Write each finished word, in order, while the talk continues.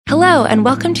Hello, and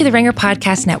welcome to the Ringer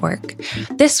Podcast Network.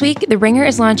 This week, the Ringer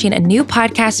is launching a new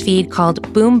podcast feed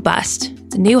called Boom Bust.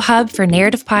 It's a new hub for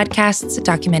narrative podcasts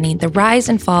documenting the rise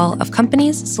and fall of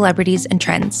companies, celebrities, and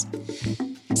trends.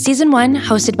 Season 1,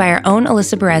 hosted by our own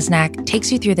Alyssa Bereznak,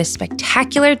 takes you through this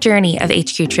spectacular journey of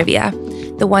HQ Trivia,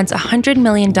 the once $100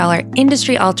 million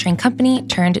industry-altering company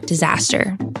turned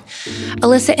disaster.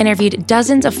 Alyssa interviewed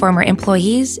dozens of former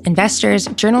employees, investors,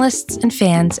 journalists, and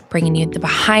fans, bringing you the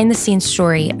behind-the-scenes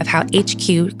story of how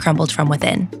HQ crumbled from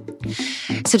within.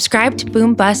 Subscribe to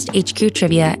Boom Bust HQ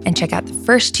Trivia and check out the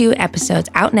first 2 episodes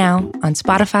out now on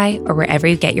Spotify or wherever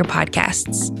you get your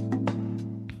podcasts.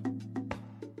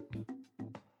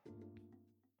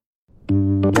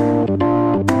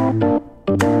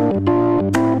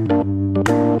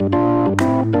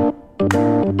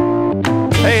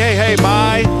 Hey,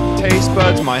 my taste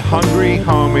buds, my hungry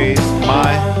homies,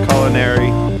 my culinary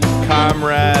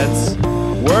comrades.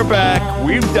 We're back.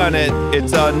 We've done it.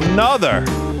 It's another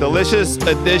delicious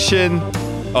edition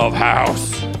of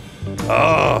House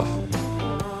of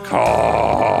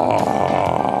Carbs,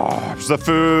 the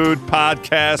food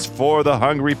podcast for the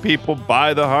hungry people,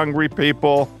 by the hungry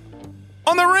people,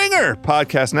 on the Ringer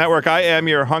Podcast Network. I am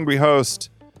your hungry host,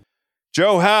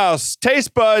 Joe House.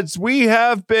 Taste buds, we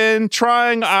have been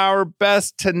trying our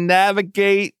best to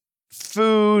navigate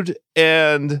food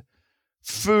and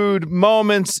food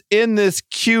moments in this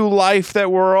Q life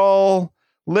that we're all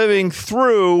living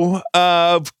through.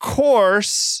 Of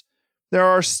course, there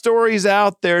are stories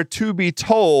out there to be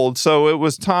told, so it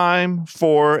was time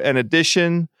for an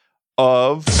edition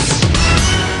of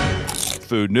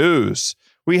Food News.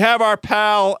 We have our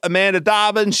pal Amanda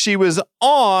Dobbins. She was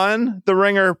on the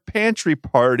Ringer Pantry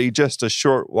Party just a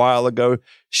short while ago.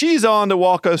 She's on to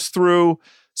walk us through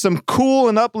some cool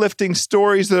and uplifting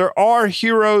stories. There are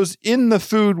heroes in the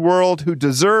food world who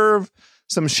deserve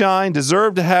some shine,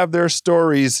 deserve to have their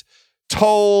stories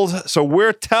told. So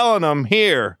we're telling them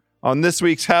here on this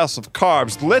week's House of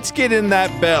Carbs. Let's get in that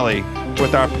belly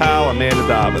with our pal Amanda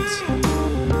Dobbins.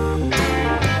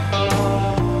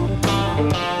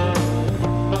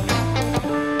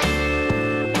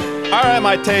 All right,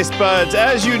 my taste buds,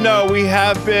 as you know, we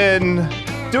have been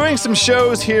doing some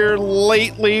shows here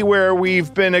lately where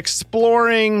we've been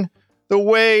exploring the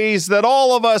ways that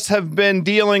all of us have been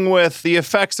dealing with the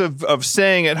effects of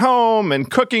staying at home and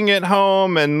cooking at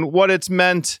home and what it's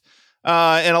meant in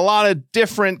a lot of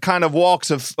different kind of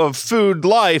walks of food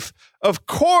life. Of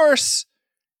course,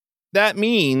 that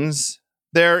means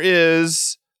there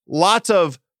is lots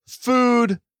of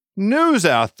food news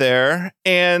out there,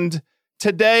 and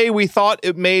today, we thought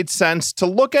it made sense to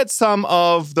look at some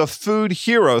of the food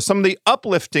heroes, some of the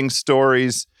uplifting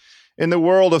stories in the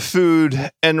world of food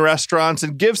and restaurants,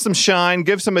 and give some shine,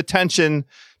 give some attention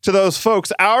to those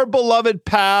folks. Our beloved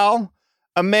pal,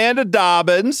 Amanda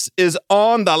Dobbins, is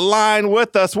on the line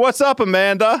with us. What's up,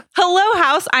 Amanda? Hello,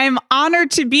 House. I am honored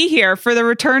to be here for the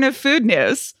return of Food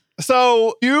News.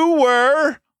 So you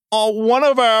were one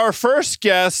of our first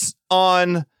guests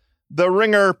on the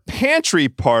Ringer Pantry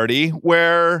Party,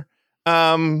 where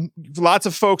lots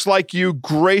of folks like you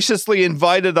graciously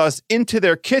invited us into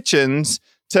their kitchens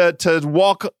to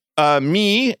walk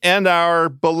me and our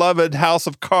beloved House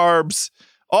of Carbs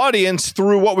audience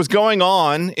through what was going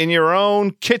on in your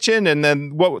own kitchen, and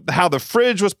then how the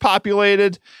fridge was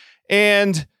populated.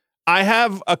 And I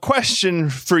have a question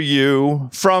for you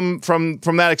from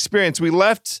that experience. We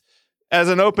left as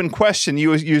an open question.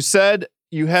 You said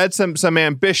you had some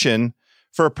ambition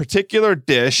for a particular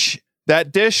dish.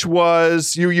 That dish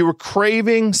was, you were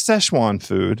craving Szechuan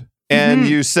food. And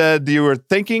you said you were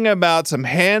thinking about some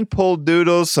hand-pulled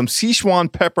noodles, some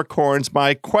Szechuan peppercorns.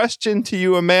 My question to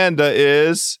you, Amanda,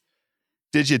 is,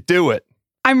 did you do it?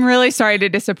 I'm really sorry to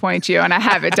disappoint you, and I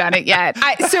haven't done it yet.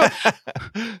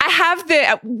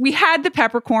 We had the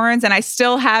peppercorns, and I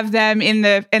still have them in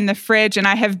the fridge, and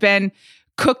I have been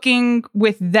cooking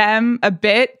with them a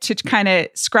bit to kind of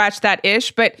scratch that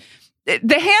itch. But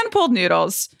the hand-pulled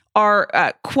noodles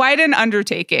are quite an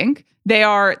undertaking. They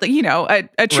are,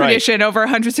 a tradition over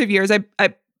hundreds of years.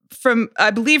 I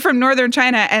believe from northern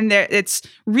China, and it's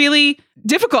really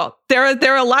difficult. There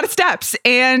are a lot of steps,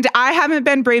 and I haven't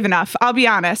been brave enough. I'll be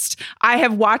honest. I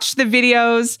have watched the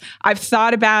videos. I've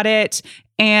thought about it.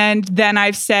 And then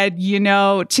I've said,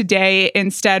 today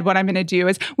instead, what I'm going to do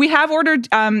is we have ordered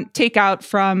takeout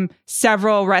from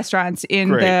several restaurants in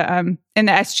the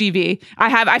SGV.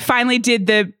 I finally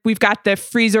we've got the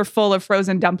freezer full of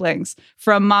frozen dumplings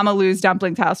from Mama Lou's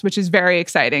Dumplings House, which is very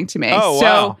exciting to me. Oh,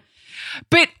 wow.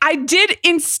 But I did,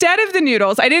 instead of the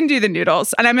noodles, I didn't do the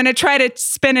noodles. And I'm going to try to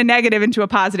spin a negative into a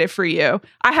positive for you.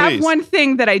 I have Please. one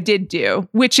thing that I did do,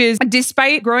 which is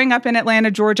despite growing up in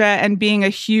Atlanta, Georgia, and being a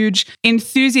huge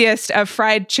enthusiast of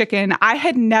fried chicken, I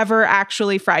had never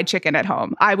actually fried chicken at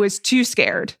home. I was too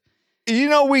scared. You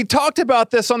know, we talked about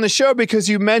this on the show because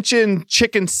you mentioned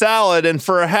chicken salad. And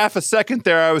for a half a second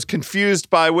there, I was confused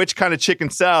by which kind of chicken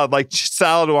salad, like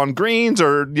salad on greens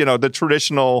or, you know, the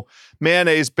traditional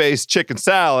mayonnaise-based chicken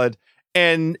salad.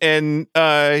 And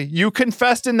you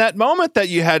confessed in that moment that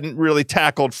you hadn't really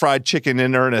tackled fried chicken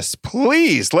in earnest.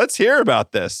 Please, let's hear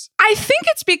about this. I think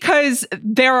it's because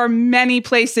there are many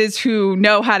places who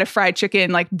know how to fry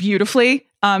chicken like beautifully.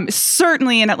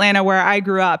 Certainly in Atlanta where I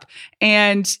grew up,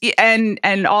 and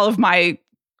all of my,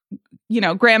 you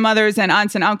know, grandmothers and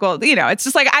aunts and uncles, you know, it's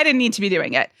just like I didn't need to be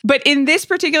doing it. But in this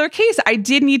particular case, I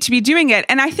did need to be doing it.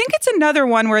 And I think it's another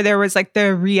one where there was like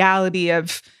the reality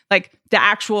of like the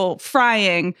actual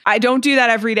frying. I don't do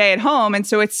that every day at home. And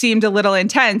so it seemed a little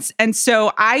intense. And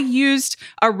so I used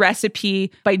a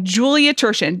recipe by Julia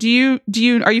Turshen.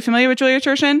 Are you familiar with Julia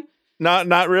Turshen?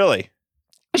 Not really.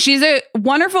 She's a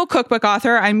wonderful cookbook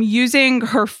author. I'm using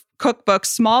her cookbook,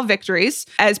 Small Victories,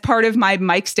 as part of my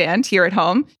mic stand here at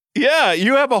home. Yeah,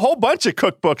 you have a whole bunch of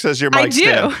cookbooks as your mic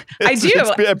stand. I do.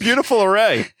 It's a beautiful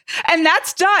array. And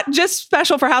that's not just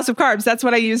special for House of Carbs. That's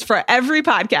what I use for every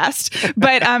podcast.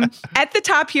 But at the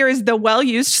top here is the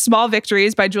well-used Small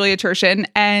Victories by Julia Turshen.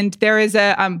 And there is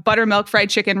a buttermilk fried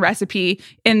chicken recipe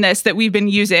in this that we've been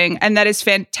using. And that is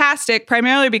fantastic,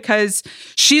 primarily because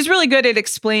she's really good at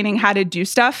explaining how to do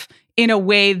stuff in a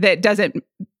way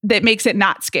that makes it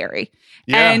not scary.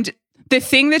 Yeah. And the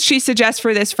thing that she suggests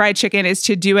for this fried chicken is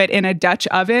to do it in a Dutch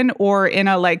oven or in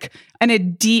a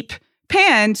deep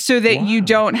pan so that you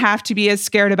don't have to be as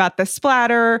scared about the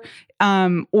splatter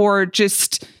or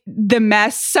just the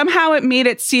mess. Somehow it made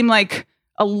it seem like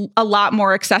a lot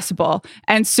more accessible.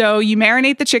 And so you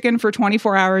marinate the chicken for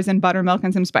 24 hours in buttermilk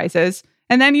and some spices,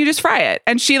 and then you just fry it.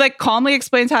 And she like calmly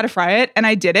explains how to fry it. And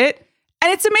I did it.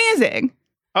 And it's amazing.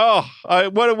 Oh,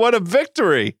 what a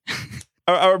victory.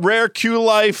 A rare Q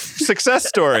Life success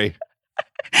story.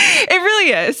 It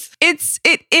really is.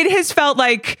 It has felt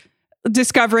like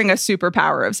discovering a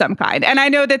superpower of some kind. And I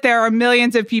know that there are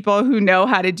millions of people who know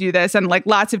how to do this and like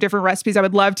lots of different recipes. I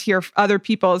would love to hear other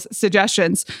people's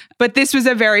suggestions, but this was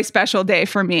a very special day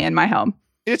for me in my home.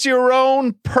 It's your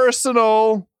own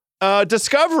personal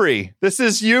discovery. This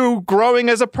is you growing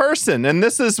as a person. And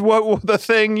this is what the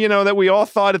thing, you know, that we all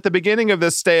thought at the beginning of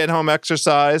this stay-at-home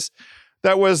exercise,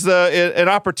 that was an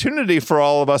opportunity for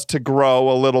all of us to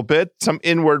grow a little bit, some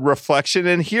inward reflection.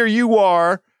 And here you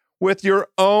are with your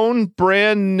own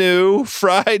brand new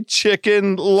fried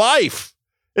chicken life.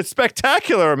 It's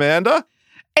spectacular, Amanda.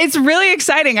 It's really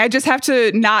exciting. I just have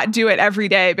to not do it every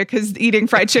day because eating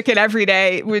fried chicken every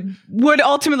day would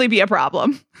ultimately be a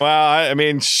problem. Well, I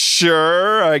mean,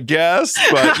 sure, I guess.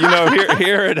 But, you know,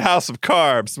 here at House of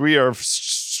Carbs, we are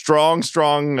strong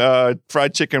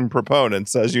fried chicken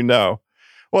proponents, as you know.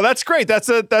 Well, that's great. That's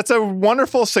a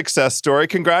wonderful success story.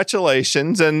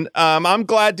 Congratulations. And I'm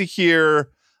glad to hear,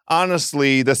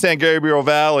 honestly, the San Gabriel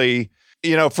Valley,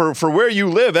 you know, for where you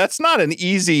live, that's not an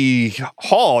easy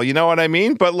haul. You know what I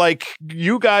mean? But like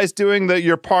you guys doing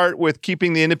your part with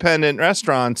keeping the independent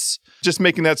restaurants, just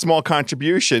making that small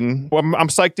contribution, well, I'm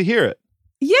psyched to hear it.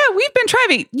 Yeah, we've been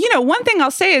driving. You know, one thing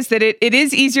I'll say is that it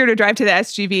is easier to drive to the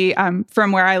SGV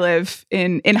from where I live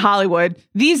in Hollywood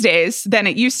these days than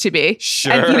it used to be.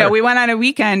 Sure. And, you know, we went on a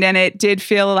weekend and it did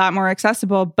feel a lot more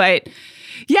accessible. But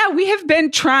yeah, we have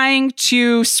been trying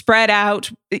to spread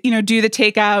out, you know, do the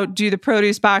takeout, do the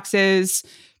produce boxes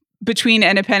between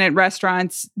independent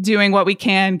restaurants, doing what we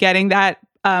can, getting that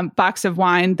box of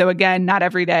wine, though, again, not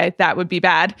every day. That would be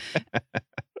bad.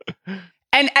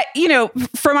 And, you know,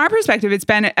 from our perspective, it's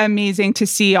been amazing to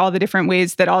see all the different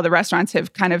ways that all the restaurants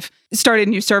have kind of started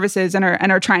new services and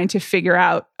are trying to figure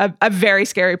out a very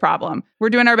scary problem. We're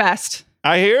doing our best.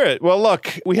 I hear it. Well,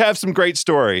 look, we have some great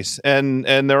stories and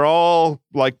they're all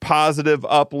like positive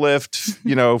uplift,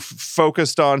 you know,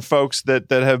 focused on folks that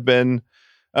have been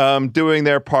doing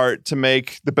their part to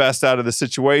make the best out of the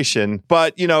situation.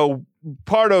 But, you know,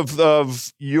 part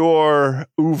of your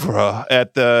oeuvre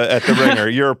at the Ringer,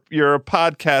 you're a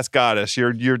podcast goddess.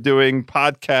 You're doing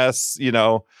podcasts, you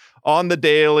know, on the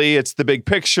daily. It's The Big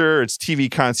Picture. It's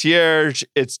TV Concierge.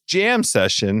 It's Jam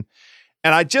Session.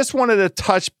 And I just wanted to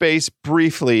touch base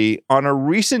briefly on a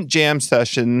recent jam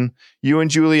session you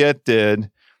and Juliet did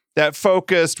that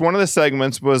focused, one of the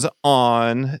segments was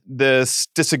on this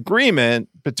disagreement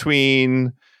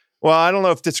between, well, I don't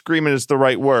know if disagreement is the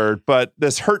right word, but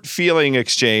this hurt feeling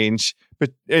exchange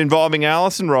involving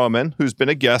Alison Roman, who's been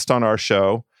a guest on our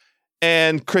show,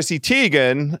 and Chrissy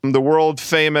Teigen, the world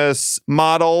famous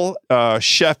model,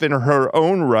 chef in her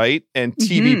own right, and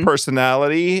TV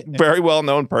personality, very well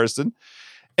known person.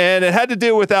 And it had to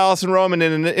do with Alison Roman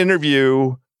in an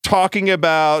interview talking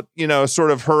about,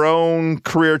 sort of her own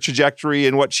career trajectory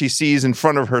and what she sees in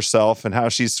front of herself and how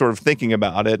she's sort of thinking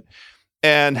about it,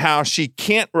 and how she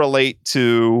can't relate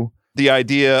to the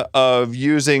idea of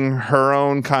using her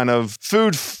own kind of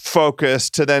food focus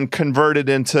to then convert it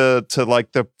into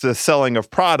like the selling of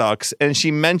products. And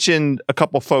she mentioned a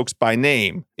couple folks by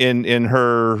name in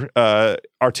her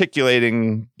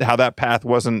articulating how that path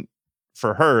wasn't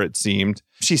for her, it seemed.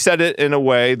 She said it in a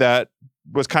way that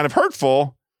was kind of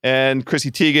hurtful, and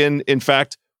Chrissy Teigen, in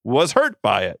fact, was hurt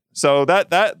by it. So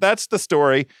that's the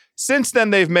story. Since then,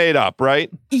 they've made up,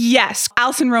 right? Yes.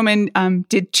 Alison Roman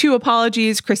did 2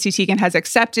 apologies. Chrissy Teigen has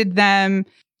accepted them.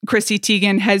 Chrissy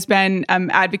Teigen has been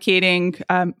advocating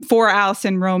for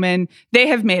Alison Roman. They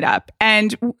have made up.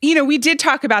 And, we did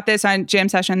talk about this on Jam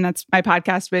Session. That's my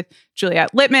podcast with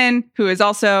Juliette Littman, who is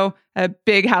also a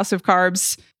big House of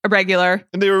Carbs regular.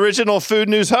 And the original Food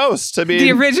News host.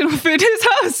 The original Food News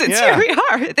host. Here we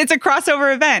are. It's a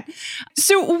crossover event.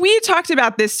 So we talked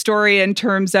about this story in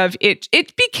terms of it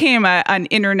became an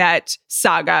internet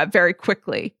saga very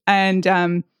quickly.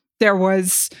 And there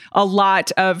was a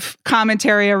lot of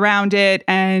commentary around it.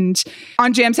 And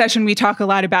on Jam Session, we talk a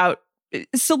lot about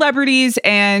celebrities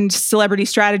and celebrity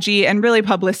strategy and really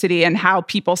publicity and how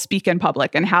people speak in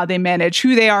public and how they manage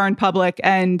who they are in public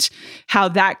and how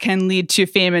that can lead to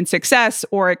fame and success,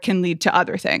 or it can lead to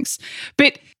other things.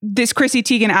 But this Chrissy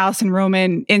Teigen, Alison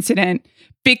Roman incident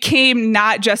became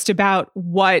not just about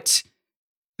what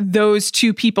those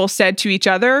 2 people said to each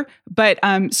other, but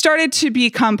started to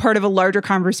become part of a larger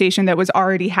conversation that was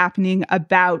already happening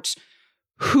about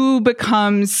who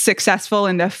becomes successful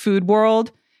in the food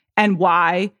world and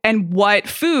why, and what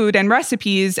food and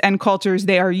recipes and cultures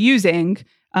they are using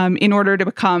in order to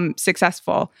become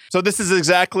successful. So this is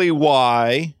exactly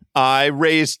why I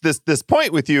raised this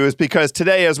point with you, is because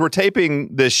today, as we're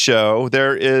taping this show,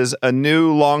 there is a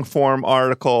new long-form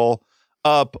article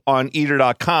up on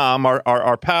eater.com,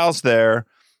 our pals there.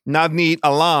 Navneet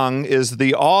Alang is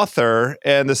the author,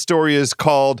 and the story is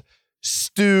called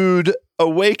Stewed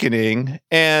Awakening.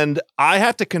 And I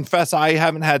have to confess, I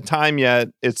haven't had time yet.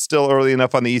 It's still early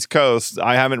enough on the East Coast.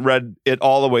 I haven't read it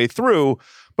all the way through,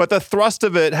 but the thrust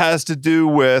of it has to do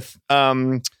with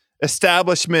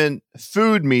establishment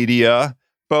food media,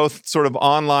 both sort of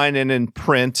online and in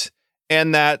print,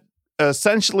 and that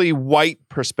essentially white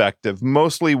perspective,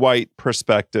 mostly white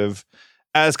perspective,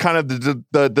 as kind of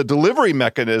the delivery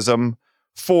mechanism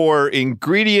for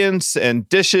ingredients and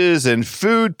dishes and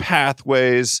food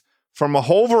pathways from a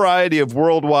whole variety of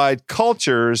worldwide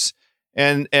cultures,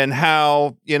 and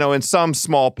how, in some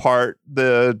small part,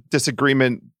 the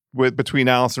disagreement between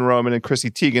Alison Roman and Chrissy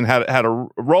Teigen had a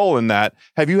role in that.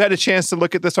 Have you had a chance to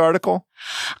look at this article?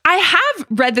 I have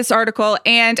read this article,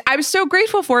 and I was so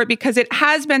grateful for it because it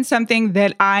has been something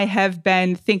that I have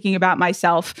been thinking about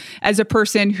myself as a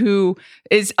person who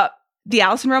is the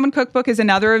Alison Roman cookbook is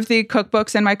another of the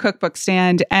cookbooks in my cookbook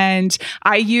stand. And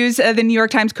I use the New York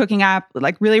Times cooking app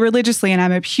like really religiously. And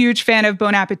I'm a huge fan of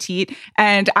Bon Appetit.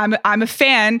 And I'm a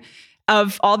fan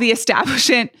of all the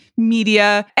establishment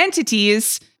media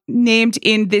entities named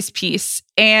in this piece.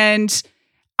 And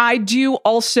I do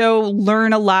also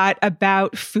learn a lot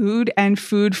about food and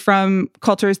food from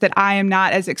cultures that I am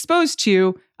not as exposed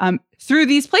to through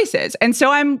these places. And so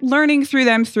I'm learning through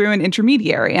them through an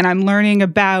intermediary, and I'm learning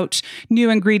about new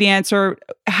ingredients or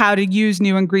how to use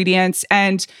new ingredients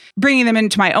and bringing them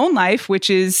into my own life,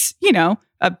 which is,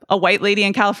 a white lady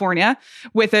in California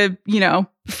with a,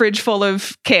 fridge full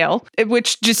of kale,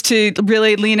 which just to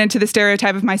really lean into the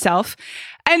stereotype of myself.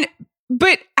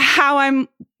 But how I'm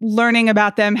learning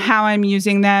about them, how I'm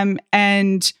using them,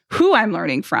 and who I'm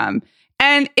learning from.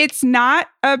 And it's not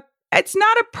a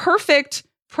perfect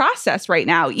process right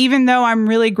now, even though I'm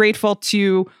really grateful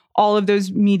to all of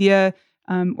those media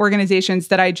organizations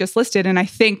that I just listed. And I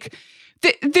think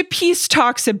the piece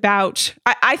talks about,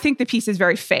 I think the piece is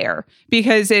very fair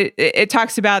because it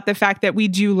talks about the fact that we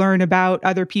do learn about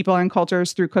other people and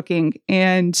cultures through cooking,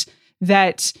 and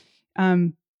that,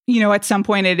 at some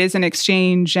point it is an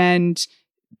exchange, and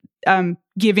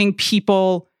giving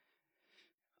people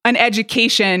an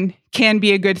education can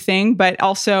be a good thing, but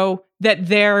also that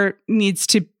there needs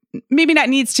to, maybe not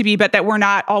needs to be, but that we're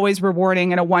not always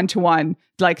rewarding in a one-to-one,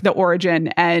 like the origin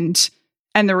and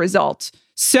the result.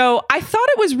 So I thought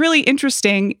it was really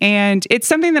interesting, and it's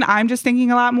something that I'm just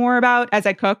thinking a lot more about as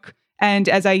I cook and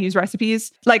as I use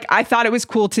recipes. Like, I thought it was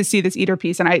cool to see this eater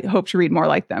piece, and I hope to read more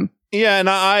like them. Yeah, and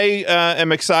I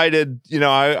am excited.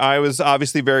 I was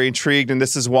obviously very intrigued, and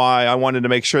this is why I wanted to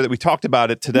make sure that we talked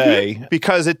about it today,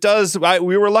 because it does.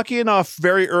 We were lucky enough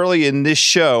very early in this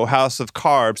show, House of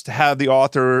Carbs, to have the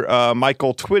author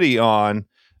Michael Twitty on,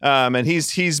 and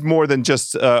he's more than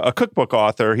just a cookbook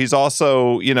author. He's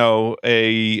also,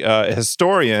 a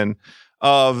historian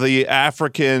of the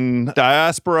African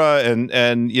diaspora and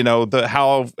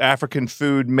how African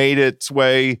food made its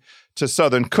way to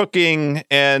Southern cooking.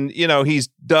 And, he's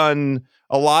done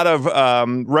a lot of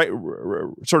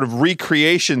sort of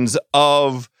recreations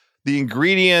of the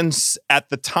ingredients at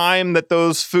the time that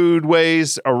those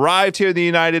foodways arrived here in the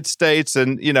United States.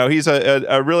 And, he's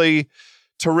a really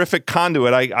terrific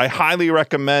conduit. I highly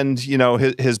recommend,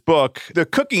 his book, The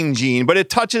Cooking Gene, but it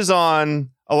touches on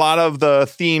a lot of the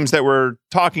themes that we're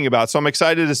talking about. So I'm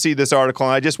excited to see this article.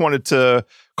 And I just wanted to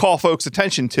call folks'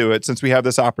 attention to it since we have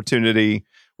this opportunity.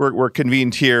 We're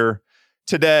convened here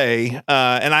today,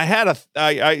 and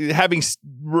having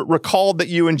recalled that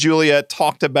you and Juliet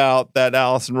talked about that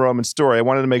Alison Roman story, I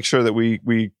wanted to make sure that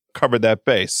we covered that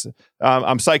base.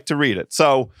 I'm psyched to read it.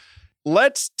 So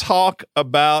let's talk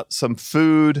about some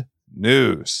food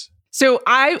news. So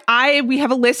we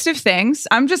have a list of things.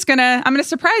 I'm gonna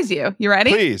surprise you. You ready?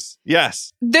 Please,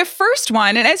 yes. The first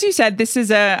one, and as you said, this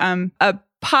is a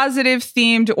positive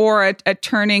themed or a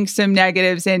turning some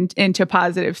negatives into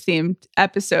positive themed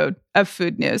episode of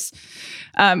food news,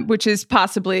 which is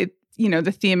possibly,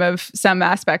 the theme of some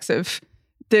aspects of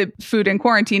the food and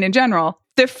quarantine in general.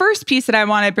 The first piece that I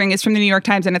want to bring is from the New York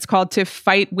Times, and it's called "To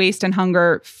Fight Waste and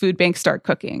Hunger, Food Banks Start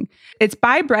Cooking." It's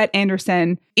by Brett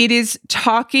Anderson. It is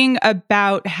talking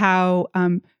about how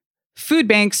food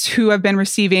banks who have been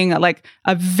receiving like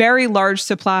a very large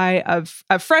supply of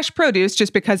fresh produce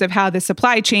just because of how the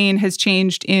supply chain has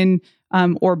changed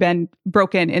or been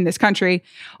broken in this country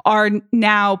are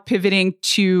now pivoting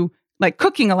to like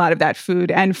cooking a lot of that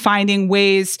food and finding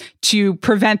ways to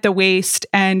prevent the waste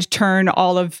and turn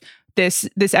all of this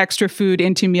extra food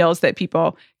into meals that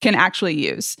people can actually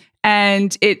use.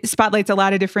 And it spotlights a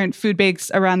lot of different food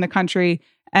banks around the country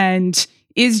and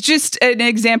is just an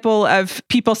example of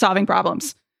people solving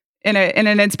problems in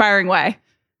an inspiring way.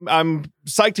 I'm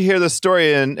psyched to hear this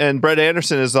story, and Brett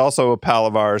Anderson is also a pal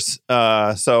of ours.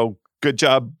 So good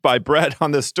job by Brett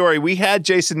on this story. We had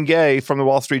Jason Gay from the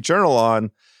Wall Street Journal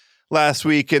on last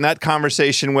week, and that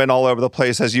conversation went all over the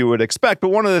place, as you would expect.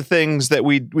 But one of the things that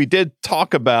we did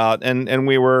talk about, and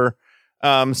we were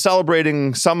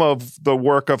celebrating some of the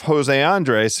work of Jose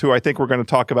Andres, who I think we're going to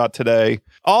talk about today.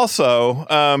 Also,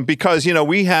 because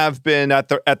we have been at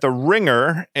the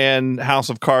Ringer and House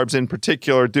of Carbs in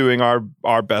particular doing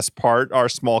our best part, our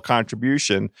small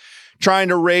contribution, trying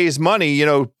to raise money.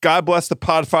 God bless the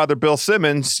Podfather Bill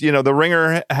Simmons. The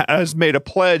Ringer has made a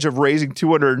pledge of raising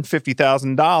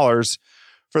 $250,000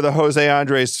 for the Jose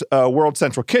Andres World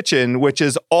Central Kitchen, which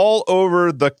is all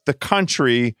over the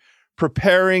country,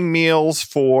 preparing meals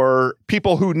for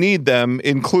people who need them,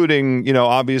 including,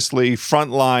 obviously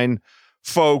frontline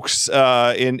folks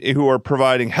who are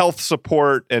providing health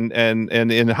support and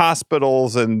in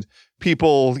hospitals, and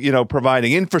people,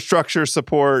 providing infrastructure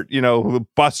support,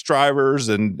 bus drivers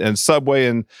and subway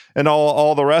and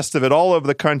all the rest of it, all over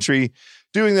the country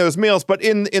doing those meals. But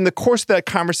in the course of that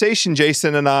conversation,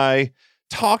 Jason and I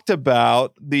talked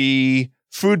about the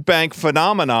food bank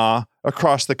phenomena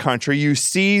across the country. You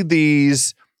see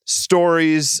these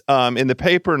stories in the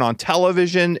paper and on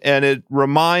television, and it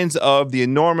reminds of the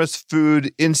enormous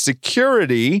food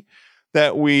insecurity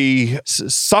that we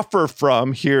suffer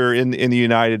from here in the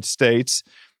United States,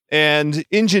 and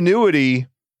ingenuity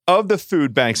of the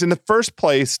food banks. In the first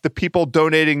place, the people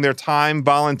donating their time,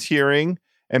 volunteering,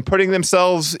 and putting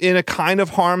themselves in a kind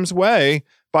of harm's way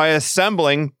by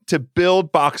assembling to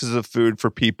build boxes of food for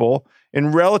people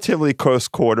in relatively close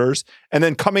quarters, and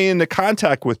then coming into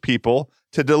contact with people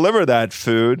to deliver that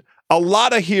food. A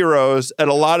lot of heroes at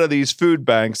a lot of these food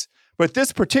banks. But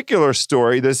this particular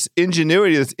story, this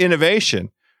ingenuity, this innovation,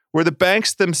 where the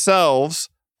banks themselves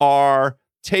are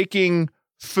taking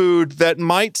food that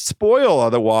might spoil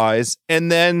otherwise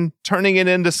and then turning it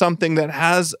into something that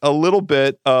has a little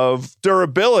bit of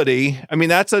durability. I mean,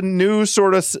 that's a new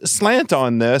sort of slant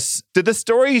on this. Did the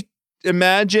story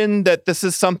imagine that this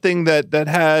is something that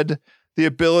had the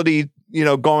ability,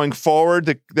 going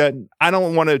forward, that I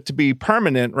don't want it to be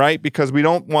permanent, right? Because we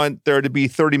don't want there to be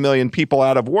 30 million people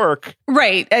out of work.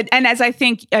 Right. And as I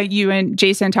think you and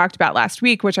Jason talked about last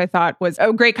week, which I thought was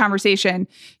a great conversation,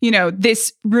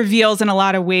 this reveals in a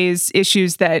lot of ways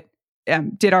issues that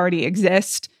did already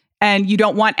exist. And you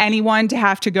don't want anyone to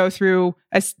have to go through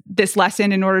this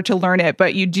lesson in order to learn it.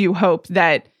 But you do hope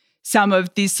that some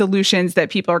of these solutions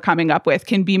that people are coming up with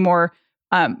can be more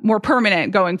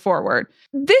permanent going forward.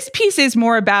 This piece is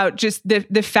more about just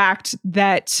the fact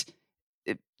that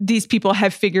these people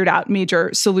have figured out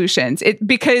major solutions.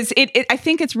 Because I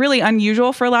think it's really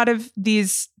unusual for a lot of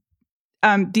these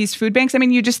food banks. I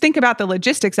mean, you just think about the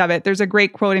logistics of it. There's a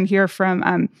great quote in here from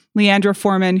Leandra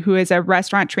Foreman, who is a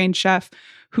restaurant-trained chef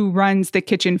who runs the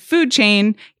Kitchen Food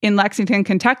Chain in Lexington,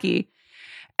 Kentucky.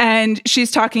 And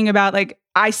she's talking about, like,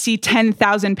 I see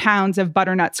 10,000 pounds of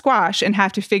butternut squash and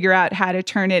have to figure out how to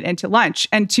turn it into lunch.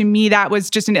 And to me, that was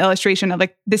just an illustration of,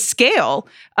 like, the scale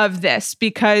of this,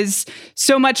 because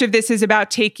so much of this is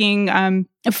about taking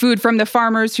food from the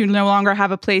farmers who no longer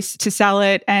have a place to sell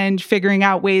it and figuring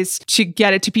out ways to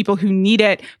get it to people who need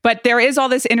it. But there is all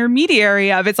this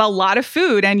intermediary of, it's a lot of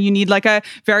food and you need like a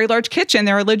very large kitchen.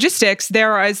 There are logistics.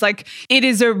 There is it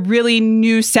is a really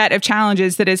new set of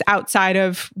challenges that is outside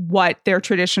of what their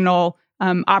traditional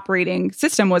operating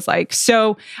system was like.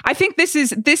 So I think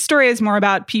this story is more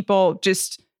about people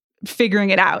just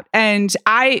figuring it out. And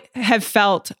I have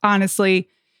felt, honestly,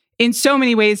 in so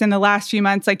many ways in the last few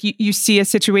months, like you see a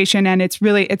situation and it's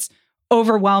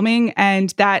overwhelming.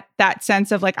 And that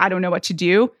sense of, like, I don't know what to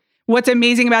do. What's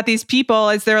amazing about these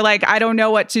people is they're like, I don't know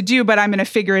what to do, but I'm going to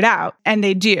figure it out. And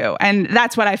they do. And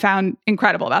that's what I found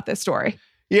incredible about this story.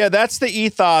 Yeah, that's the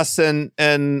ethos. And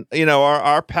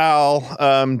our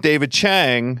pal, David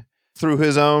Chang, through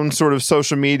his own sort of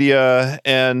social media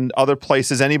and other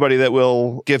places, anybody that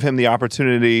will give him the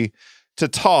opportunity to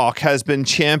talk, has been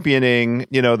championing,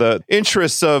 the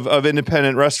interests of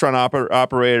independent restaurant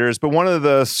operators. But one of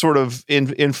the sort of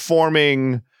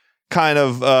informing kind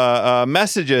of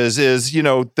messages is,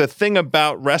 the thing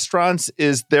about restaurants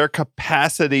is their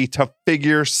capacity to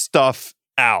figure stuff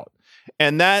out.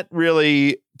 And that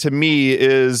really, to me,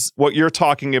 is what you're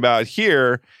talking about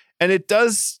here. And it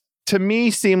does, to me,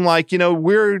 seem like,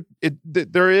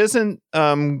 there isn't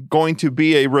going to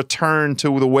be a return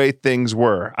to the way things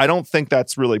were. I don't think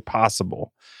that's really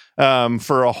possible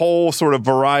for a whole sort of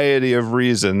variety of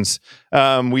reasons.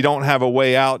 We don't have a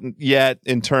way out yet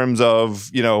in terms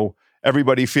of,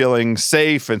 everybody feeling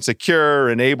safe and secure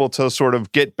and able to sort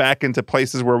of get back into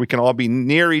places where we can all be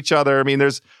near each other. I mean,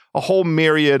 there's a whole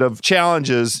myriad of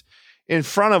challenges in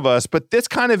front of us, but this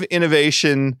kind of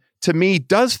innovation, to me,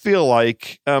 does feel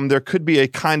like there could be a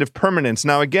kind of permanence.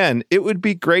 Now, again, it would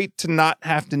be great to not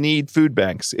have to need food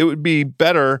banks. It would be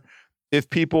better if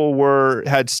people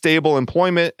had stable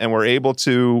employment and were able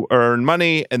to earn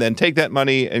money and then take that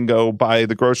money and go buy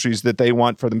the groceries that they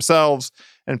want for themselves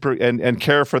and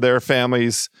care for their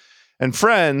families and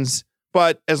friends.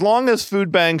 But as long as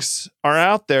food banks are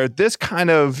out there, this kind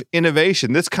of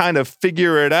innovation, this kind of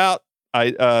figure it out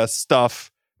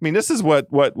stuff, I mean, this is what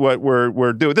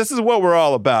we're doing. This is what we're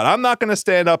all about. I'm not going to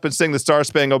stand up and sing the Star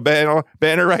Spangled Banner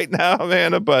right now,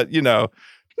 Amanda, but No,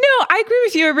 I agree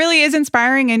with you. It really is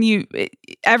inspiring, and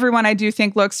everyone, I do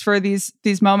think, looks for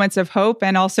these moments of hope,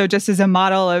 and also just as a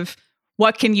model of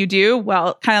what can you do.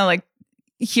 Well, kind of like,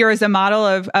 here is a model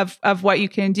of what you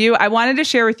can do. I wanted to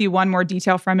share with you one more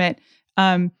detail from it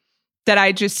that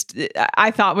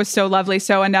I thought was so lovely.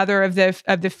 So another of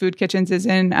the food kitchens is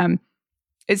in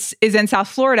South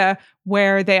Florida,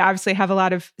 where they obviously have a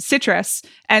lot of citrus.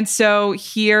 And so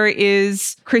here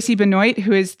is Chrissy Benoit,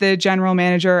 who is the general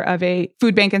manager of a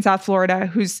food bank in South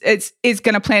Florida, is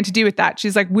going to plan to do with that.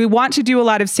 She's like, we want to do a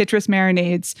lot of citrus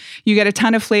marinades. You get a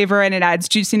ton of flavor and it adds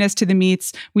juiciness to the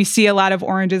meats. We see a lot of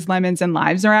oranges, lemons, and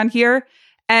limes around here.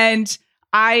 And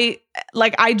I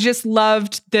just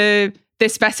loved the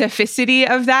specificity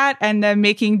of that and the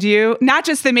making do, not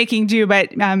just the making do,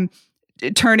 but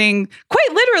turning quite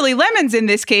literally lemons in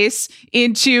this case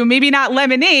into maybe not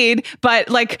lemonade, but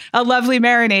like a lovely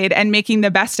marinade and making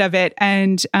the best of it,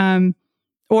 and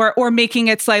or making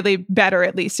it slightly better,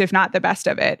 at least, if not the best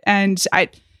of it. And I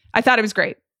thought it was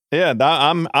great. Yeah,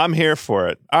 I'm here for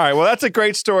it. All right, well, that's a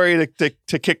great story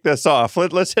to kick this off.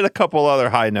 Let's hit a couple other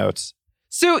high notes.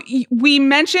 So we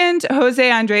mentioned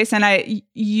Jose Andres, and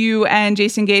you and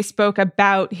Jason Gay spoke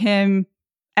about him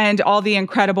and all the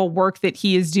incredible work that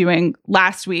he is doing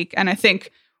last week. And I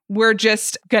think we're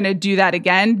just going to do that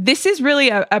again. This is really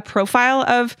a profile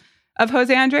of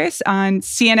Jose Andres on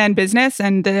CNN Business.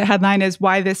 And the headline is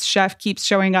 "Why This Chef Keeps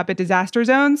Showing Up at Disaster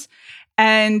Zones."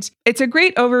 And it's a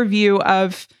great overview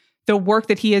of the work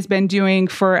that he has been doing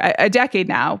for a decade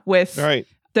now with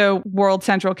the World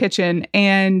Central Kitchen.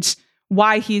 And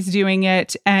why he's doing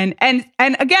it, and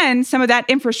again, some of that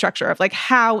infrastructure of like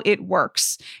how it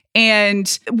works.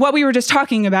 And what we were just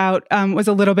talking about was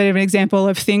a little bit of an example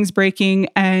of things breaking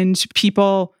and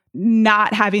people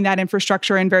not having that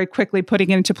infrastructure and very quickly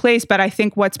putting it into place. But I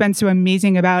think what's been so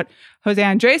amazing about Jose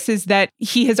Andres is that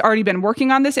he has already been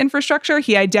working on this infrastructure.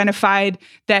 He identified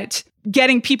that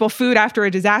getting people food after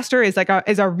a disaster is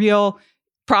a real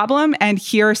problem. And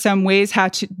here are some ways how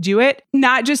to do it.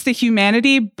 Not just the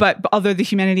humanity, but although the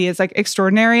humanity is like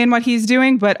extraordinary in what he's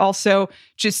doing, but also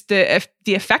just the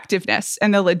effectiveness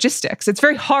and the logistics. It's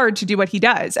very hard to do what he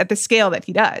does at the scale that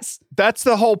he does. That's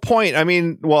the whole point. I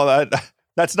mean, well,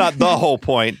 that's not the whole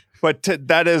point, but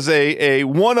that is a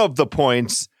one of the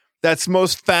points that's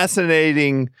most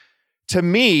fascinating to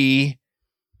me,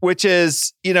 which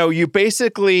is, you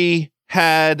basically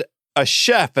had a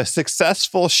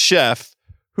successful chef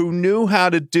who knew how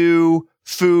to do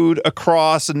food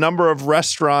across a number of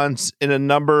restaurants in a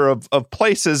number of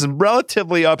places and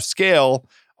relatively upscale.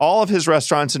 All of his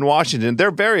restaurants in Washington, they're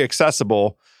very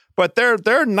accessible, but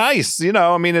they're nice.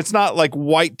 I mean, it's not like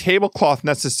white tablecloth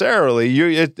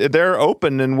necessarily. They're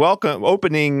open and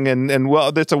opening and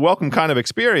well, it's a welcome kind of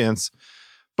experience.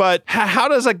 But how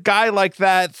does a guy like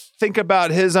that think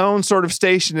about his own sort of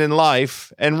station in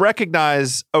life and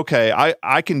recognize, okay,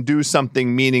 I can do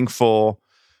something meaningful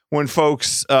when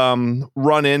folks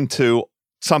run into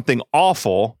something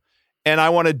awful, and I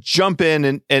want to jump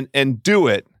in and do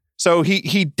it. So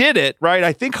he did it, right?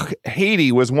 I think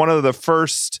Haiti was one of the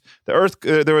first. There was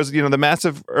the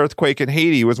massive earthquake in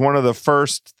Haiti was one of the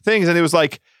first things, and it was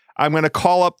like, I'm going to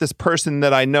call up this person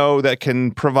that I know that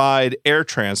can provide air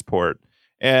transport,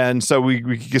 and so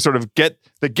we sort of get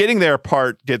the getting there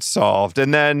part gets solved,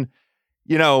 and then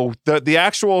the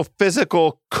actual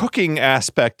physical cooking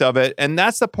aspect of it. And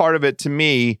that's the part of it to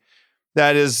me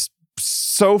that is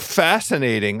so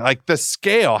fascinating. Like the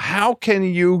scale, how can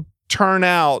you turn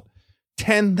out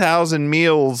 10,000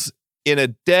 meals in a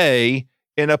day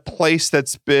in a place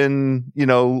that's been,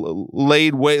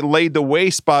 laid to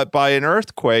waste by an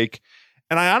earthquake?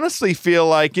 And I honestly feel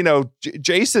like,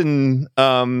 Jason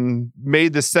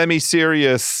made the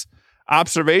semi-serious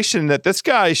observation that this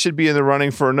guy should be in the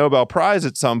running for a Nobel Prize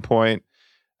at some point.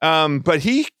 But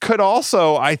he could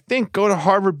also, I think, go to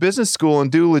Harvard Business School and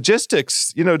do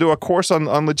logistics, do a course on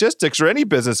logistics, or any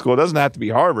business school. It doesn't have to be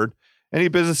Harvard, any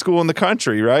business school in the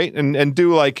country, right? And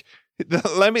do like,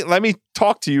 let me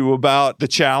talk to you about the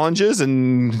challenges,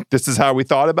 and this is how we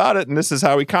thought about it, and this is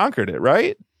how we conquered it,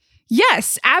 right?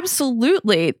 Yes,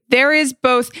 absolutely. There is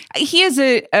both. He is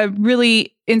a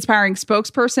really inspiring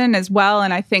spokesperson as well.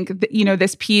 And I think that,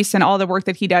 this piece and all the work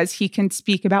that he does, he can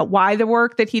speak about why the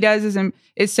work that he does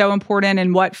is so important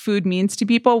and what food means to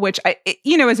people, which,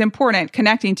 is important,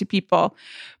 connecting to people.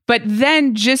 But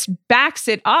then just backs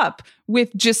it up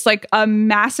with just like a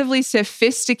massively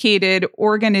sophisticated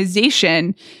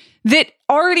organization that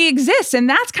already exists. And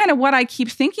that's kind of what I keep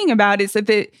thinking about, is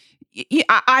that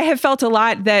I have felt a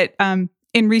lot that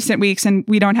in recent weeks, and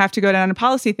we don't have to go down to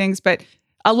policy things, but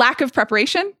a lack of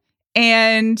preparation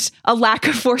and a lack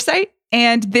of foresight.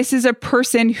 And this is a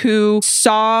person who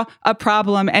saw a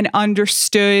problem and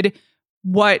understood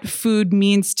what food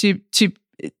means to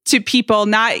people,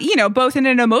 not, both in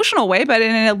an emotional way, but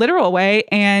in a literal way,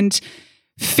 and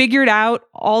figured out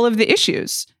all of the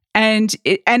issues and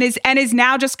is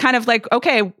now just kind of like,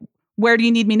 okay, where do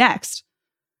you need me next?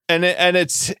 And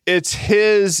it's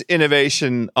his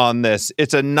innovation on this.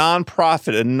 It's a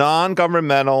nonprofit, a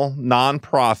non-governmental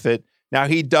nonprofit. Now,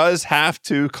 he does have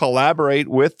to collaborate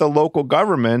with the local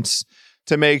governments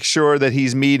to make sure that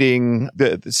he's meeting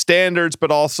the standards, but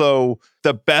also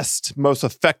the best, most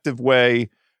effective way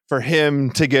for him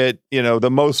to get,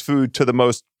 the most food to the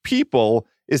most people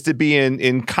is to be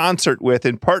in concert with,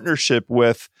 in partnership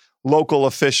with local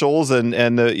officials and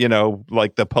the,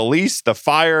 like the police, the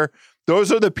fire.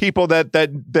 Those are the people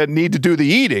that need to do the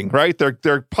eating, right?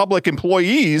 They're public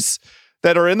employees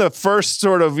that are in the first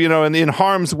sort of, in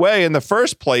harm's way in the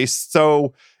first place.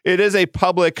 So it is a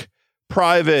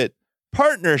public-private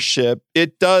partnership.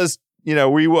 It does,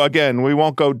 we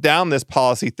won't go down this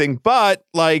policy thing, but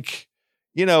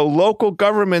local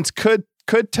governments could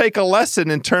take a lesson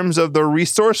in terms of the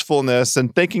resourcefulness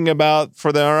and thinking about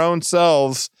for their own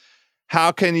selves.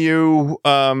 How can you,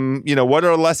 what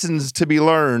are lessons to be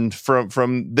learned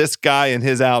from this guy and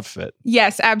his outfit?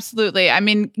 Yes, absolutely. I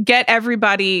mean, get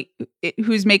everybody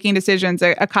who's making decisions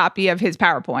a copy of his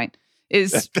PowerPoint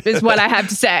is what I have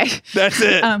to say. That's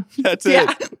it. That's it.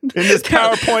 In this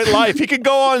PowerPoint life, he could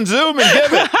go on Zoom and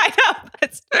give it. I know.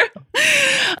 It's true.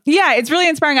 Yeah, it's really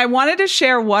inspiring. I wanted to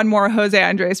share one more Jose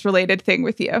Andres related thing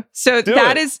with you. So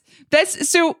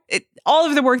all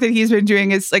of the work that he's been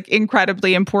doing is like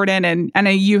incredibly important, and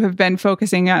you have been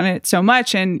focusing on it so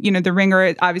much. And you know, the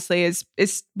Ringer obviously is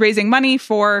raising money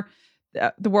for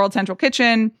the World Central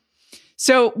Kitchen.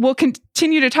 So we'll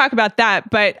continue to talk about that,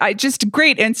 but just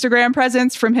great Instagram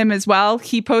presence from him as well.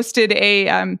 He posted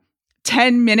a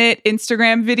 10-minute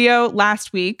Instagram video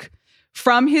last week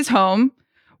from his home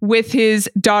with his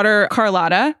daughter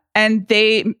Carlotta, and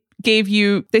they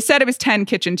said it was 10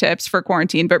 kitchen tips for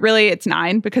quarantine, but really it's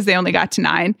 9 because they only got to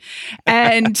 9.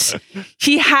 And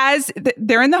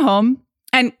they're in the home,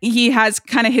 and he has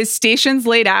kind of his stations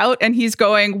laid out, and he's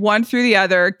going one through the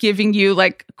other, giving you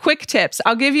like quick tips.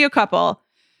 I'll give you a couple.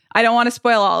 I don't want to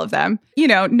spoil all of them. You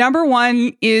know, number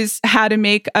 1 is how to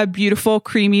make a beautiful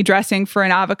creamy dressing for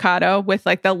an avocado with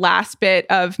like the last bit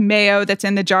of mayo that's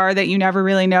in the jar that you never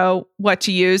really know what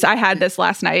to use. I had this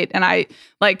last night, and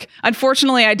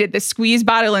unfortunately I did the squeeze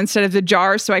bottle instead of the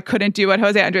jar, so I couldn't do what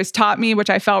Jose Andres taught me, which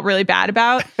I felt really bad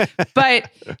about. But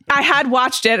I had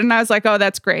watched it and I was like, oh,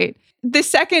 that's great. The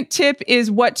second tip is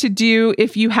what to do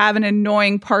if you have an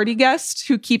annoying party guest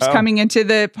who keeps coming into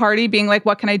the party being like,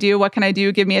 what can I do? What can I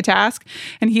do? Give me a task.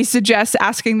 And he suggests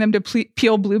asking them to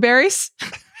peel blueberries.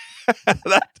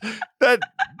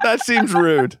 that seems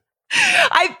rude.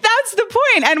 That's the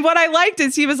point. And what I liked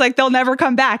is he was like, they'll never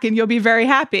come back and you'll be very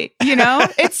happy. You know,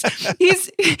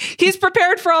 he's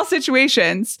prepared for all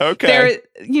situations. Okay.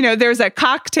 There's a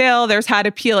cocktail, there's how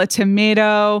to peel a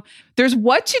tomato. There's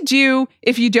what to do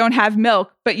if you don't have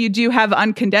milk, but you do have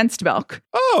uncondensed milk.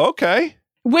 Oh, okay.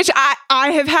 Which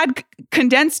I have had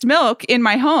condensed milk in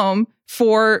my home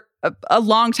for a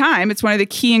long time. It's one of the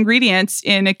key ingredients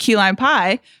in a key lime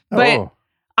pie. But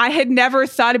I had never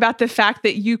thought about the fact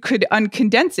that you could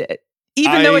uncondense it,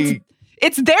 even though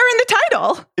it's there in the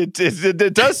title.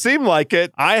 It does seem like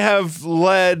it. I have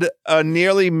led a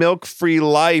nearly milk-free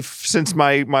life since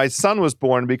my son was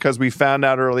born, because we found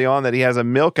out early on that he has a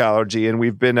milk allergy, and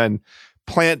we've been on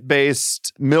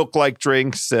plant-based milk-like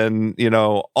drinks and,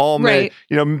 almond. Right.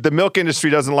 The milk industry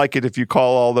doesn't like it if you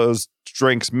call all those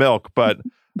drinks milk, but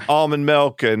almond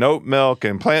milk and oat milk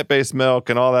and plant-based milk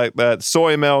and all that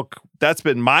soy milk, that's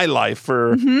been my life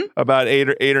for about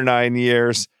 8 or 9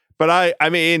 years. But I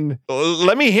mean,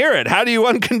 let me hear it. How do you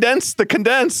uncondense the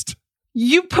condensed?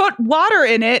 You put water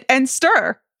in it and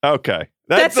stir. Okay.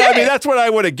 That's it. I mean, that's what I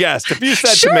would have guessed. If you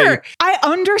said to me, I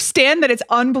understand that it's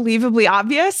unbelievably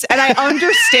obvious, and I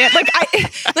understand,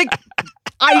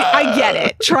 I get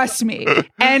it. Trust me.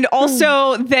 And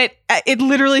also that it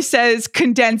literally says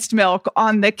condensed milk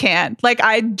on the can. Like,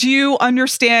 I do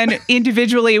understand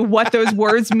individually what those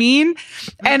words mean.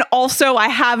 And also I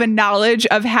have a knowledge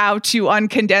of how to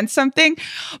uncondense something.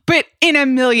 But in a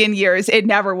million years, it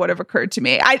never would have occurred to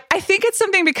me. I think it's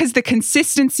something because the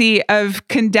consistency of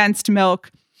condensed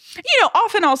milk,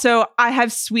 often also I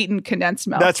have sweetened condensed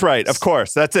milk. That's right. Of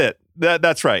course. That's it.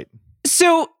 That's right.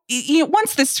 So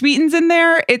once the sweeten's in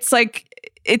there, it's like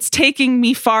it's taking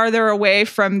me farther away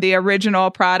from the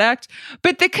original product.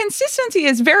 But the consistency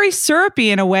is very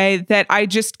syrupy in a way that I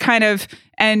just kind of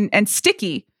and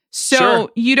sticky. So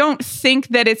you don't think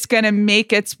that it's going to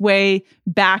make its way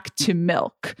back to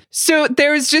milk. So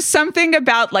there's just something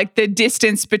about like the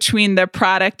distance between the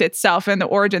product itself and the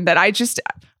origin that I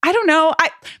don't know.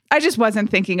 I just wasn't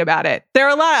thinking about it. There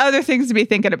are a lot of other things to be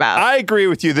thinking about. I agree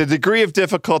with you. The degree of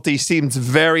difficulty seems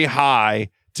very high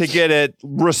to get it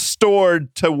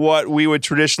restored to what we would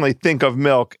traditionally think of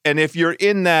milk. And if you're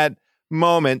in that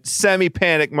moment,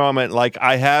 semi-panic moment, like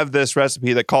I have this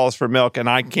recipe that calls for milk and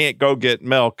I can't go get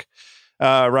milk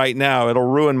right now, it'll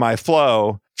ruin my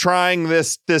flow. Trying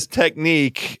this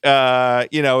technique,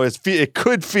 it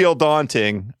could feel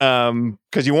daunting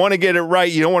because you want to get it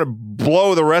right. You don't want to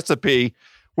blow the recipe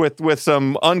with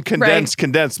some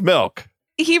condensed milk.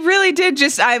 He really did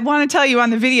I want to tell you on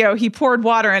the video, he poured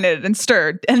water in it and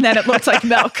stirred, and then it looked like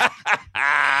milk. And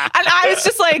I was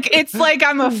just like, it's like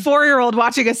I'm a 4-year-old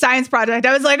watching a science project.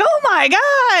 I was like, oh my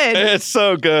God. It's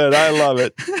so good. I love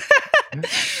it.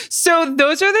 So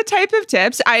those are the type of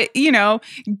tips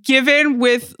given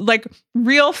with like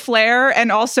real flair.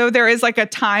 And also there is like a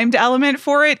timed element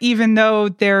for it, even though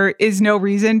there is no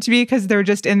reason to be because they're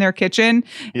just in their kitchen.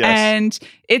 Yes. And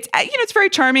it's very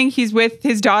charming. He's with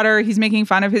his daughter. He's making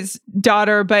fun of his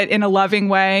daughter, but in a loving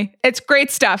way. It's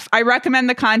great stuff. I recommend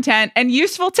the content and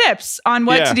useful tips on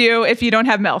what to do if you don't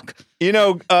have milk.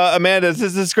 Amanda,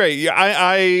 this is great.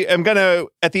 I am going to,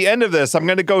 at the end of this, I'm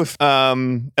going to go,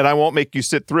 and I won't make you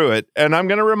sit through through it. And I'm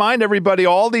going to remind everybody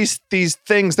all these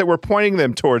things that we're pointing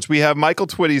them towards. We have Michael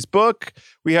Twitty's book.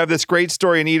 We have this great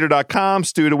story in eater.com,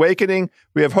 Stewed Awakening.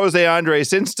 We have Jose Andres'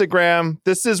 Instagram.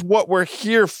 This is what we're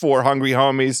here for, hungry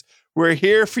homies. We're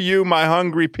here for you, my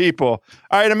hungry people.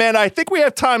 All right, Amanda, I think we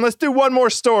have time. Let's do one more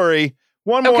story,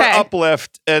 one more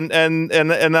uplift, and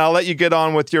I'll let you get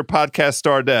on with your podcast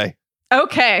star day.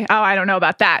 Okay. Oh, I don't know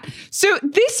about that. So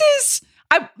this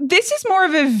is more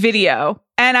of a video,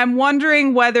 and I'm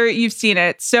wondering whether you've seen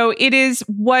it. So it is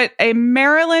what a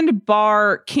Maryland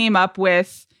bar came up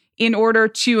with in order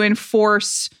to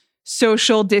enforce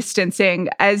social distancing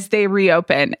as they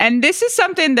reopen. And this is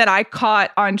something that I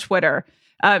caught on Twitter.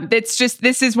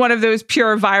 This is one of those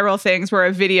pure viral things where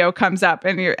a video comes up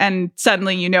and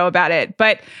suddenly you know about it.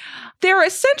 But they're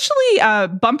essentially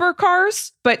bumper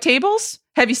cars, but tables.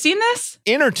 Have you seen this?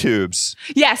 Inner tubes.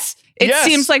 Yes. It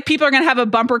seems like people are going to have a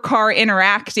bumper car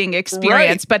interacting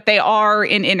experience, but they are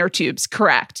in inner tubes.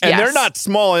 Correct. And they're not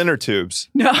small inner tubes.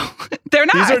 No, they're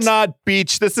not. These are not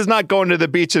beach. This is not going to the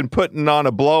beach and putting on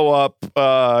a blow up,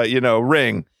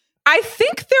 ring. I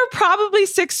think they're probably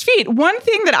 6 feet. One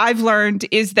thing that I've learned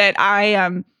is that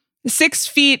 6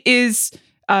 feet is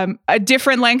a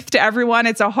different length to everyone.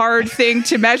 It's a hard thing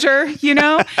to measure,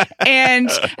 and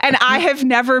I have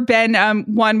never been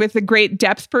one with a great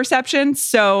depth perception,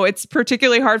 so it's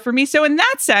particularly hard for me. So in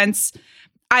that sense,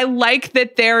 I like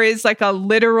that there is like a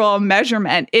literal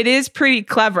measurement. It is pretty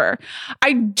clever.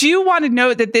 I do want to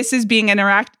note that this is being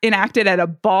enacted at a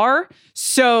bar.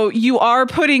 So you are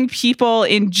putting people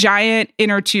in giant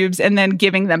inner tubes and then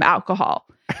giving them alcohol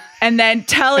and then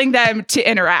telling them to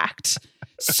interact.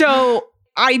 So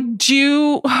I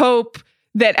do hope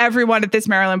that everyone at this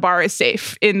Maryland bar is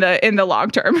safe in the long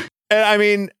term. And I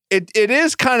mean, it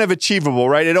is kind of achievable,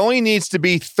 right? It only needs to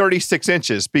be 36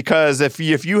 inches because if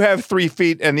you have 3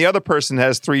 feet and the other person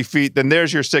has 3 feet, then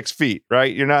there's your 6 feet,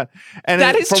 right? You're not. And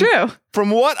that is true. From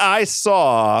what I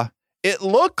saw, it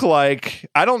looked like,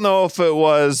 I don't know if it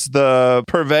was the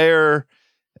purveyor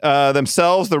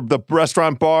themselves, the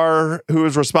restaurant bar who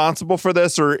was responsible for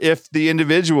this, or if the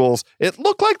individuals, it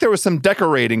looked like there was some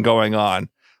decorating going on.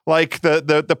 Like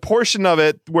the portion of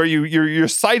it where you're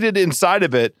sighted inside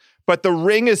of it, but the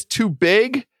ring is too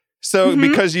big. So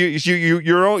because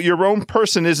your own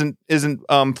person isn't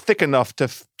thick enough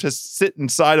to sit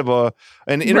inside of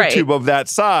an inner tube of that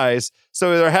size.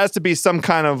 So there has to be some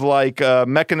kind of like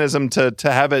mechanism to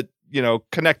have it,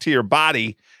 connect to your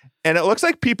body. And it looks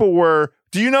like people were.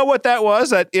 Do you know what that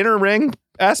was? That inner ring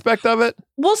aspect of it?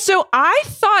 Well, so I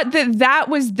thought that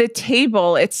was the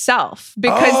table itself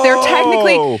because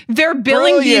they're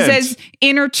billing these as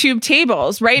inner tube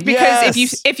tables, right? Because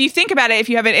if you think about it, if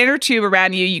you have an inner tube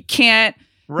around you, you can't.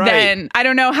 Then I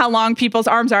don't know how long people's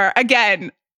arms are.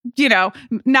 Again,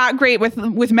 not great with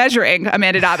measuring,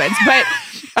 Amanda Dobbins, but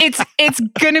it's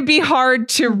going to be hard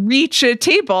to reach a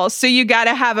table, so you got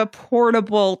to have a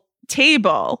portable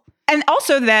table. And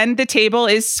also then the table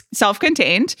is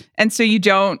self-contained, and so you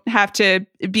don't have to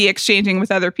be exchanging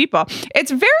with other people.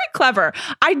 It's very clever.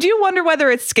 I do wonder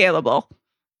whether it's scalable.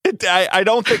 I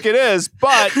don't think it is,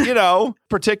 but,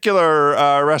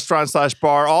 particular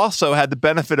restaurant/bar also had the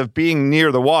benefit of being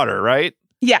near the water, right?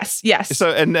 Yes.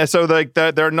 So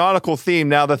their nautical theme.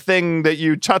 Now, the thing that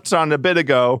you touched on a bit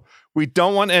ago, we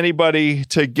don't want anybody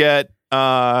to get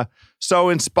so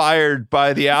inspired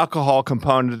by the alcohol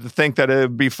component to think that it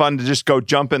would be fun to just go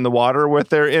jump in the water with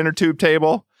their inner tube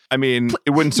table. I mean, it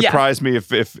wouldn't surprise me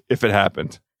if it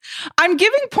happened. I'm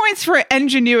giving points for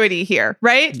ingenuity here,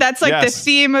 right? That's like the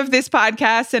theme of this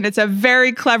podcast, and it's a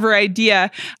very clever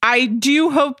idea. I do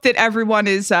hope that everyone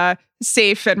is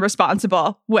safe and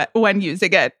responsible when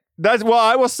using it.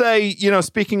 I will say,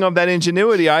 speaking of that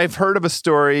ingenuity, I've heard of a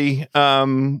story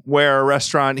where a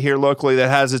restaurant here locally that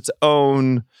has its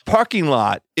own parking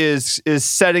lot is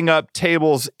setting up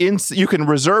tables you can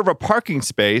reserve a parking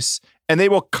space and they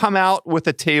will come out with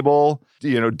a table,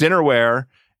 dinnerware,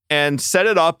 and set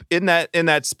it up in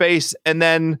that space. And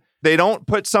then they don't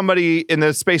put somebody in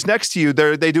the space next to you.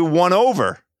 They do one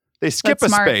over. They skip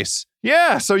That's smart. Space.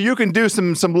 Yeah, so you can do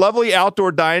some lovely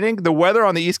outdoor dining. The weather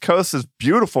on the East Coast is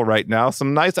beautiful right now.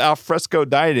 Some nice al fresco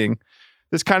dining.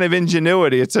 This kind of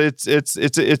ingenuity,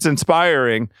 it's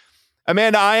inspiring.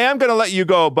 Amanda, I am going to let you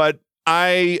go, but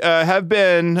I have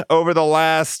been over the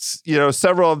last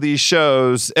several of these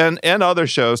shows and other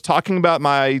shows talking about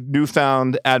my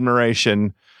newfound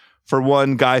admiration for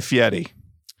one Guy Fieri.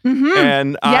 Mm-hmm.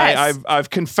 And yes. I've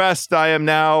confessed I am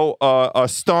now a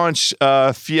staunch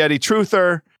Fieri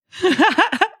truther.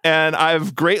 And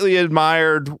I've greatly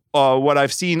admired what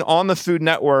I've seen on the Food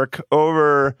Network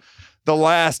over the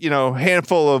last,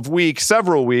 handful of weeks,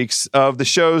 several weeks of the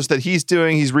shows that he's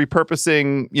doing. He's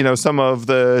repurposing, some of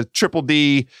the Triple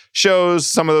D shows,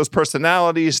 some of those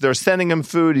personalities. They're sending him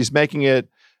food. He's making it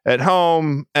at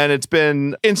home, and it's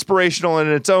been inspirational in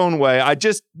its own way. I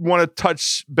just want to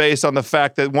touch base on the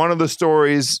fact that one of the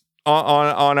stories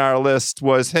on our list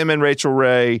was him and Rachel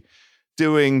Ray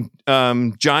doing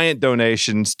giant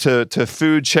donations to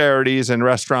food charities and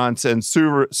restaurants and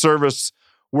service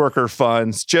worker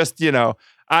funds. Just,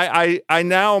 I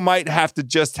now might have to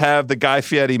just have the Guy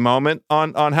Fieri moment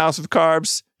on House of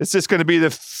Carbs. It's just going to be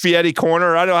the Fieri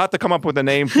Corner. I don't have to come up with a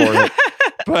name for it.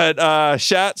 But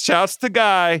shouts to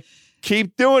Guy.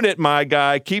 Keep doing it, my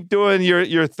guy. Keep doing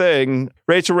your thing.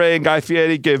 Rachel Ray and Guy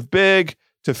Fieri give big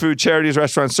to food charities,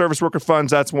 restaurants, service worker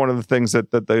funds. That's one of the things that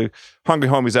the hungry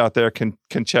homies out there can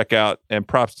check out. And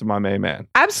props to my main man.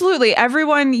 Absolutely.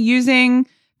 Everyone using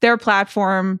their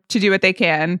platform to do what they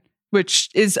can, which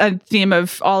is a theme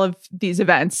of all of these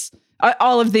events,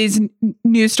 all of these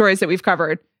news stories that we've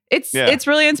covered. It's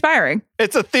really inspiring.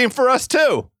 It's a theme for us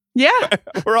too. Yeah.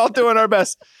 We're all doing our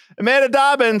best. Amanda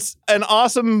Dobbins, an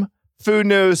awesome food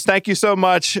news. Thank you so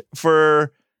much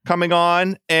for coming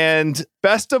on, and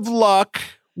best of luck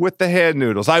with the hand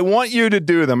noodles. I want you to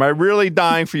do them. I'm really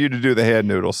dying for you to do the hand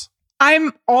noodles.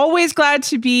 I'm always glad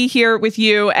to be here with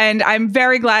you, and I'm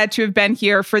very glad to have been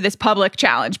here for this public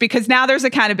challenge because now there's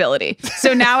accountability.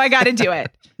 So now I got to do it.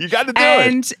 You got to do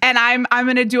it. And I'm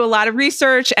going to do a lot of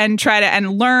research and try to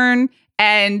learn,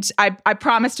 and I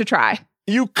promise to try.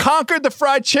 You conquered the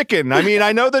fried chicken. I mean,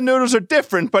 I know the noodles are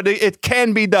different, but it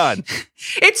can be done.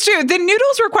 It's true. The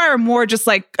noodles require more just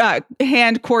like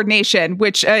hand coordination,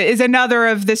 which is another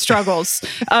of the struggles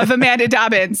of Amanda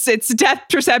Dobbins. It's depth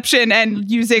perception and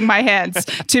using my hands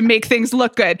to make things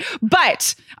look good.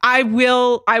 But I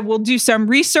will do some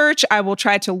research. I will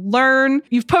try to learn.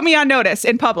 You've put me on notice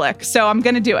in public, so I'm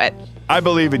going to do it. I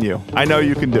believe in you. I know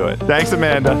you can do it. Thanks,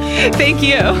 Amanda. Thank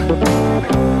you.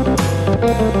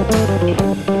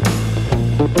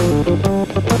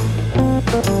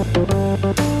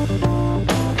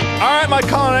 All right, my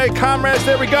culinary comrades,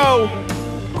 there we go.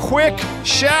 Quick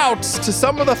shouts to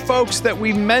some of the folks that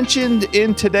we mentioned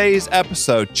in today's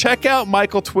episode. Check out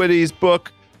Michael Twitty's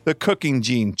book, The Cooking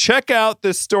Gene. Check out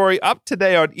this story up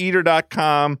today on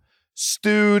eater.com,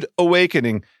 Stewed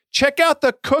Awakening. Check out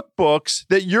the cookbooks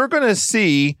that you're going to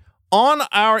see on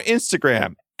our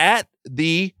Instagram at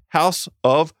the House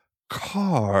of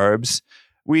Carbs.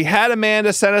 We had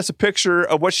Amanda send us a picture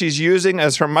of what she's using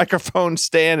as her microphone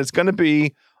stand. It's going to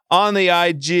be on the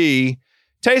IG.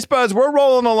 Taste buds, we're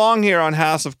rolling along here on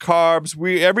House of Carbs.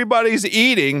 Everybody's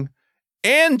eating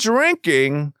and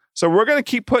drinking, so we're going to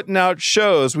keep putting out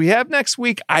shows. We have next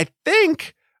week, I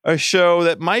think, a show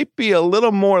that might be a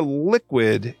little more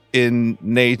liquid in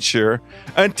nature.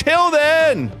 Until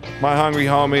then, my hungry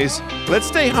homies, let's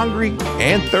stay hungry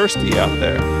and thirsty out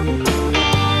there.